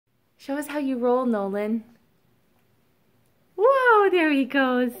Show us how you roll, Nolan. Whoa, there he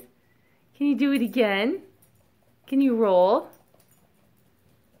goes. Can you do it again? Can you roll?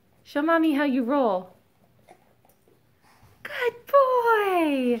 Show Mommy how you roll. Good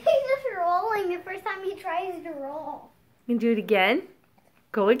boy. He's just rolling the first time he tries to roll. You can do it again.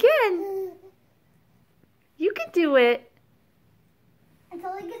 Go again. You can do it.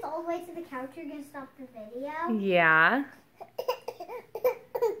 Until he gets all the way to the couch, you're going to stop the video? Yeah.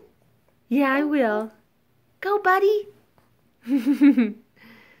 Yeah, I will. Go, buddy. He doesn't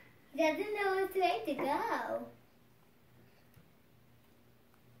know which way to go.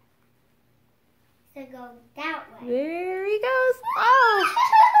 So go that way. There he goes.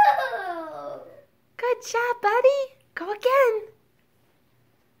 Oh, good job, buddy. Go again.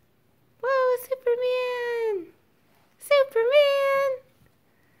 Whoa, Superman. Superman.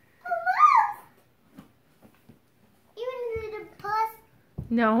 Almost. Even the bus.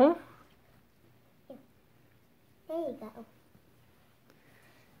 No. There you go.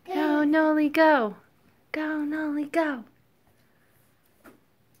 Go, Nolly, go. Go, Nolly, go.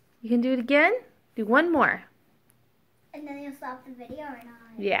 You can do it again? Do one more. And then you'll stop the video or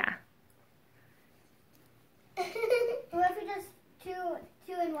not? Yeah. What if he does two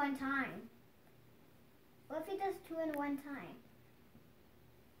in one time? What if he does two in one time?